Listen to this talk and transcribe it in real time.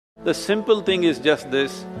The simple thing is just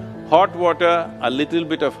this: hot water, a little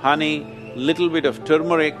bit of honey, little bit of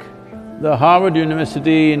turmeric. The Harvard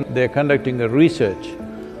University, they're conducting a research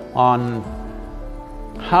on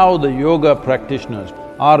how the yoga practitioners,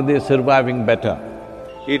 are they surviving better?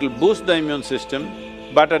 It'll boost the immune system,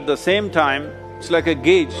 but at the same time, it's like a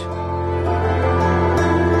gauge.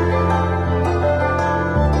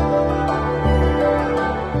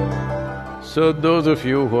 So those of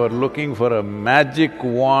you who are looking for a magic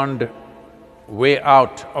wand way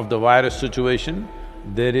out of the virus situation,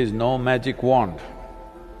 there is no magic wand.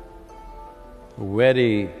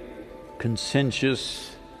 Very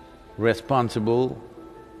conscientious, responsible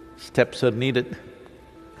steps are needed.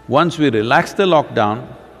 Once we relax the lockdown,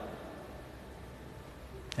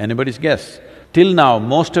 anybody's guess, till now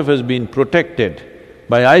most of us been protected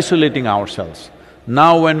by isolating ourselves.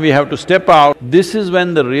 Now when we have to step out, this is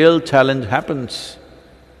when the real challenge happens.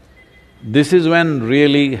 This is when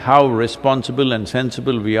really how responsible and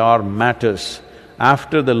sensible we are matters.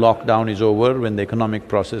 After the lockdown is over, when the economic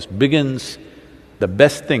process begins, the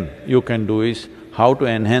best thing you can do is how to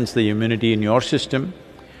enhance the immunity in your system.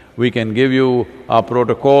 We can give you a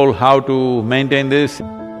protocol how to maintain this.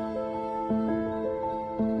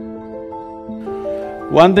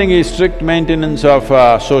 One thing is strict maintenance of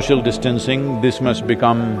social distancing. This must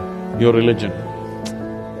become your religion,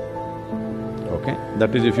 okay?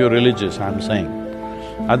 That is if you're religious, I'm saying.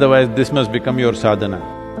 Otherwise, this must become your sadhana.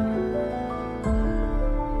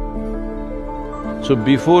 So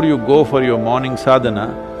before you go for your morning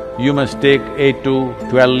sadhana, you must take 8 to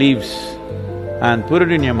 12 leaves and put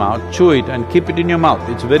it in your mouth, chew it and keep it in your mouth.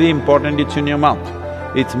 It's very important it's in your mouth.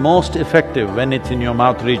 It's most effective when it's in your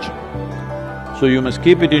mouth region. So you must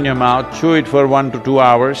keep it in your mouth, chew it for 1 to 2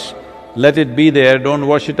 hours, let it be there, don't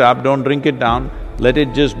wash it up, don't drink it down, let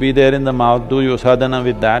it just be there in the mouth, do your sadhana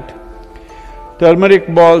with that.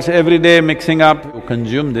 Turmeric balls every day mixing up, you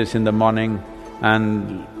consume this in the morning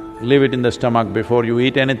and leave it in the stomach before you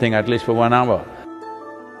eat anything, at least for 1 hour.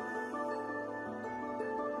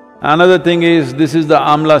 Another thing is, this is the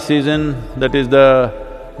amla season, that is the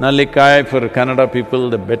nallikai for Kannada people,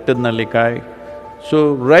 the better nallikai.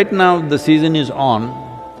 So right now the season is on,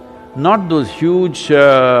 not those huge,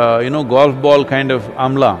 golf ball kind of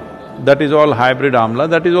amla, that is all hybrid amla,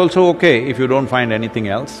 that is also okay if you don't find anything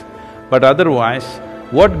else. But otherwise,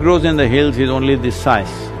 what grows in the hills is only this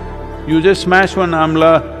size. You just smash one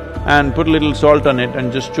amla and put a little salt on it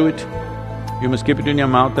and just chew it. You must keep it in your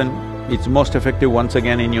mouth and it's most effective once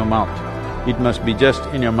again in your mouth. It must be just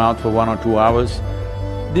in your mouth for 1 or 2 hours.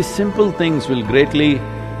 These simple things will greatly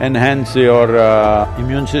enhance your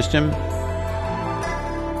immune system.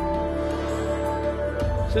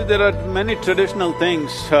 See, there are many traditional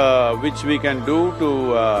things which we can do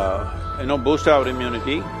to boost our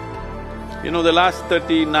immunity. The last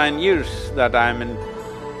 39 years that I'm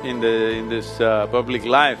in this public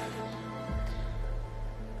life,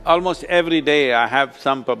 almost every day I have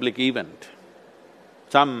some public event,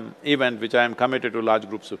 some event which I am committed to large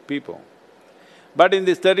groups of people. But in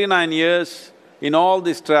these 39 years, in all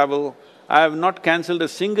this travel, I have not cancelled a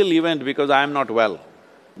single event because I am not well.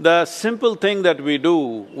 The simple thing that we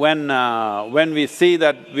do when we see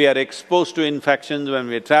that we are exposed to infections, when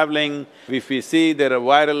we are traveling, if we see there are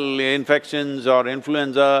viral infections or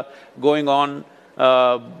influenza going on,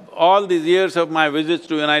 all these years of my visits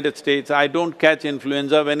to United States, I don't catch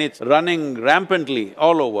influenza when it's running rampantly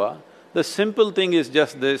all over. The simple thing is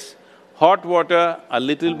just this: hot water, a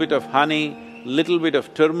little bit of honey, little bit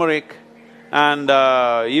of turmeric, and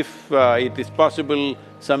if it is possible,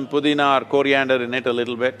 some pudina or coriander in it a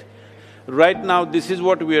little bit. Right now, this is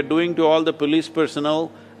what we are doing to all the police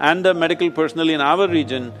personnel and the medical personnel in our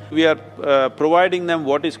region. We are providing them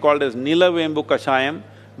what is called as Nilavembu Kashayam,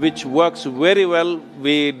 which works very well.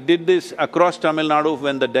 We did this across Tamil Nadu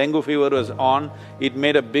when the dengue fever was on, it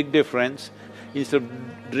made a big difference. Instead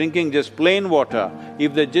of drinking just plain water,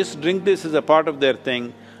 if they just drink this as a part of their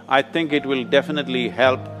thing, I think it will definitely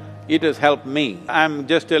help. It has helped me. I'm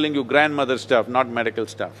just telling you grandmother stuff, not medical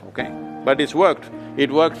stuff, okay? But it's worked.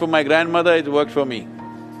 It worked for my grandmother, it worked for me.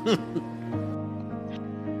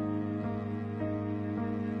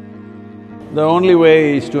 The only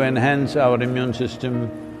way is to enhance our immune system,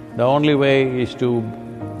 the only way is to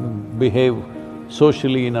behave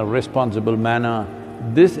socially in a responsible manner.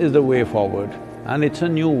 This is the way forward, and it's a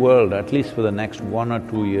new world, at least for the next 1 or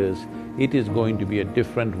 2 years. It is going to be a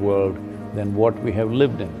different world than what we have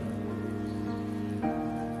lived in.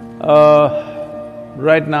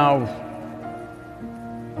 Right now,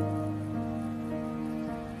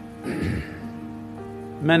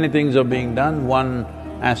 many things are being done. One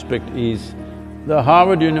aspect is The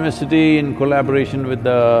Harvard University, in collaboration with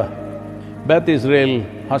the Beth Israel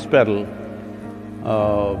Hospital,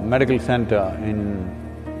 medical center in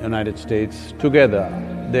United States, together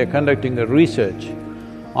they're conducting a research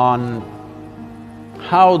on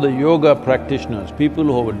how the yoga practitioners, people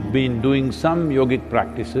who have been doing some yogic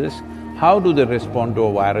practices, how do they respond to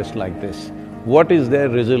a virus like this? What is their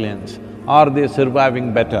resilience? Are they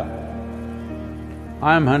surviving better?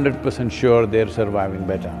 I'm 100% sure they're surviving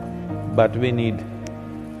better, but we need,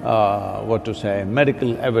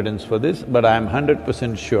 medical evidence for this, but I'm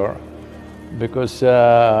 100% sure because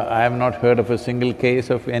I have not heard of a single case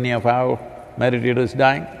of any of our meditators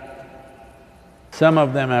dying. Some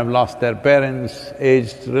of them have lost their parents,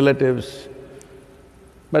 aged relatives,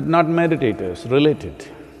 but not meditators, related.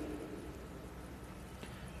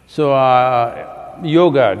 So,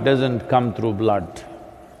 yoga doesn't come through blood.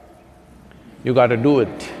 You gotta do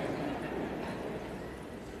it.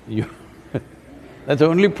 That's the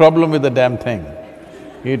only problem with the damn thing.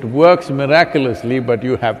 It works miraculously, but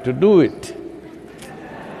you have to do it.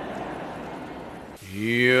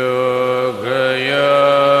 Yoga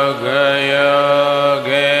yoga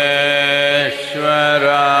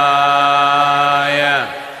yogeshwaraya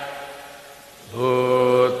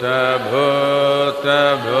bhuta bhuta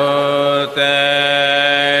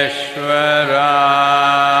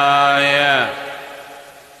bhuteshwaraya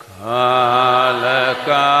kala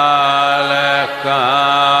kala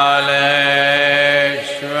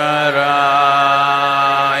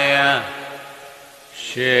kaleshwaraya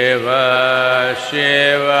shiva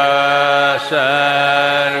Shiva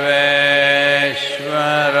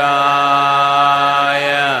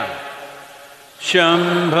Sarveshwaraya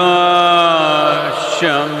Shambho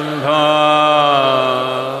Shambho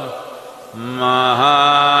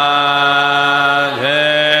Mahadevaya.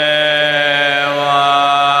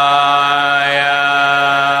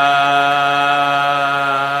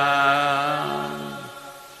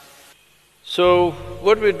 So,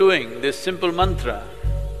 what we're doing, this simple mantra,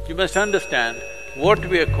 you must understand, what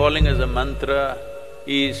we are calling as a mantra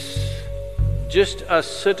is just a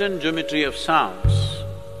certain geometry of sounds.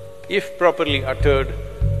 If properly uttered,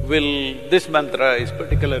 this mantra is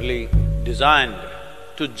particularly designed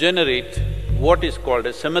to generate what is called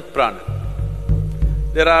as samat prana.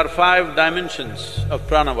 There are 5 dimensions of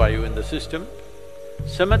pranavayu in the system.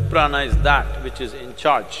 Samat prana is that which is in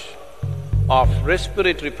charge of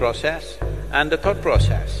respiratory process and the thought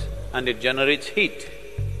process, and it generates heat.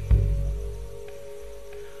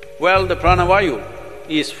 Well, the pranavayu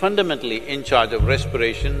is fundamentally in charge of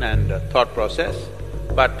respiration and thought process,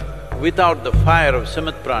 but without the fire of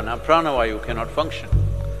samat prana, pranavayu cannot function.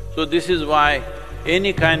 So this is why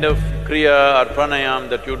any kind of kriya or pranayam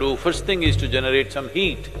that you do, first thing is to generate some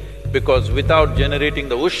heat, because without generating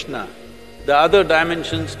the ushna, the other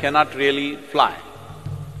dimensions cannot really fly.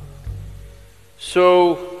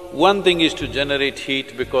 So, one thing is to generate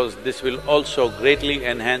heat because this will also greatly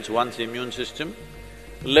enhance one's immune system.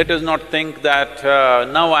 Let us not think that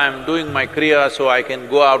now I am doing my kriya so I can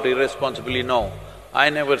go out irresponsibly. No,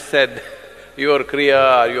 I never said your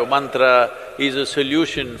kriya or your mantra is a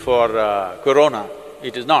solution for corona.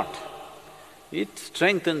 It is not. It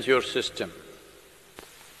strengthens your system.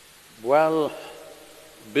 Well,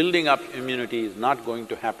 building up immunity is not going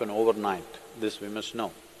to happen overnight, this we must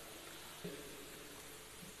know.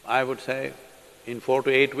 I would say in 4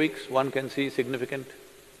 to 8 weeks, one can see significant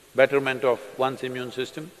betterment of one's immune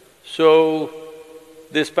system. So,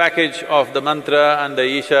 this package of the mantra and the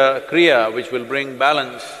Isha Kriya, which will bring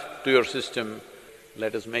balance to your system,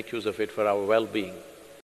 let us make use of it for our well-being.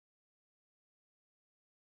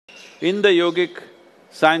 In the yogic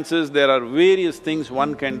sciences, there are various things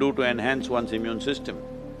one can do to enhance one's immune system.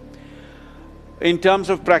 In terms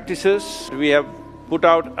of practices, we have put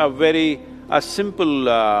out a simple,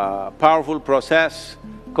 powerful process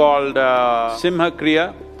called Simha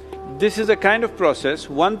Kriya. This is a kind of process.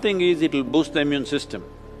 One thing is it'll boost the immune system.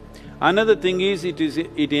 Another thing is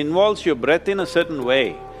it involves your breath in a certain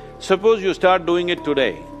way. Suppose you start doing it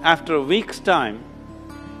today, after a week's time,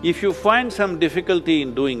 if you find some difficulty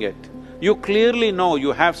in doing it, you clearly know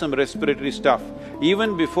you have some respiratory stuff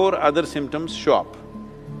even before other symptoms show up.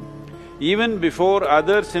 Even before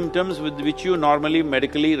other symptoms with which you normally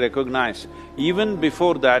medically recognize, even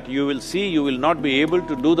before that you will see you will not be able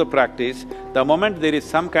to do the practice the moment there is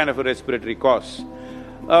some kind of a respiratory cause.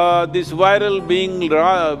 This viral being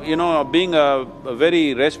a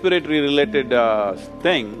very respiratory related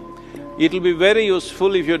thing, it'll be very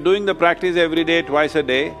useful if you're doing the practice every day, twice a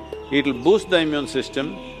day, it'll boost the immune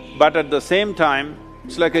system, but at the same time,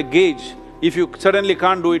 it's like a gauge. If you suddenly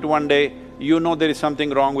can't do it one day, you know there is something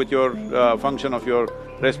wrong with your function of your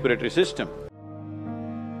respiratory system.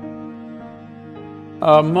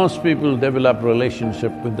 Most people develop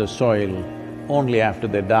relationship with the soil only after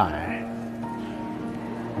they die.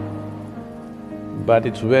 But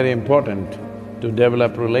it's very important to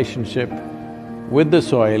develop relationship with the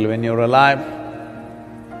soil when you're alive.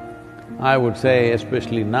 I would say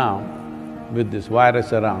especially now, with this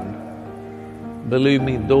virus around, believe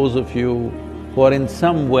me, those of you who are in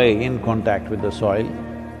some way in contact with the soil,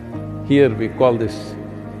 here we call this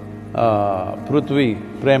Prithvi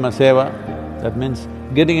Prema Seva, that means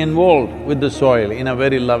getting involved with the soil in a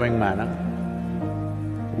very loving manner.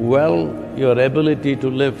 Well, your ability to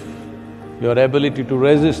live, your ability to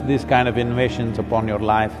resist these kind of invasions upon your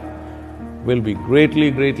life will be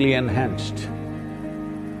greatly enhanced.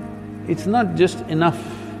 It's not just enough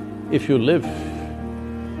if you live,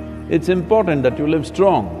 it's important that you live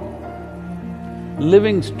strong.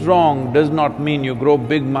 Living strong does not mean you grow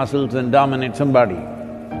big muscles and dominate somebody.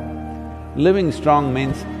 Living strong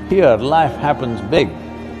means here life happens big.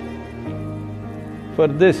 For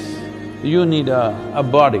this, you need a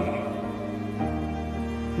body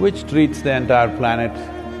which treats the entire planet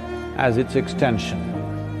as its extension,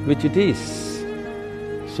 which it is.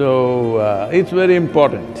 So, it's very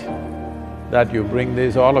important that you bring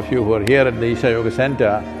this. All of you who are here at the Isha Yoga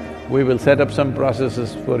Center, we will set up some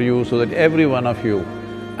processes for you so that every one of you,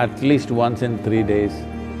 at least once in 3 days,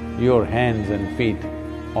 your hands and feet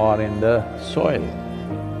are in the soil.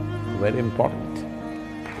 Very important.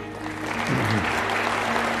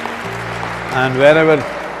 And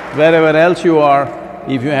wherever else you are,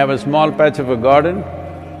 if you have a small patch of a garden,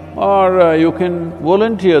 or you can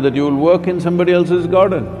volunteer that you will work in somebody else's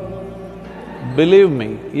garden. Believe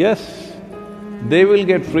me, yes, they will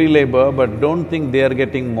get free labor, but don't think they are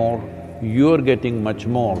getting more, you're getting much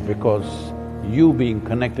more, because you being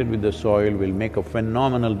connected with the soil will make a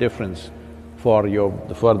phenomenal difference for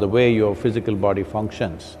the way your physical body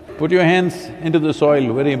functions. Put your hands into the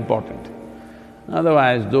soil, very important.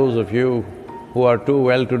 Otherwise, those of you who are too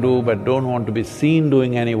well-to-do but don't want to be seen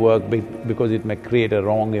doing any work because it may create a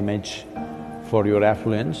wrong image for your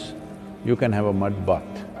affluence, you can have a mud bath.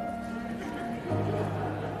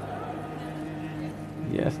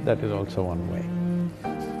 Yes, that is also one way.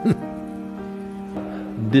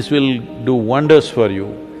 This will do wonders for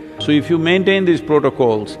you. So if you maintain these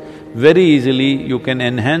protocols, very easily you can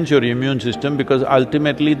enhance your immune system, because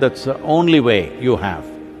ultimately that's the only way you have.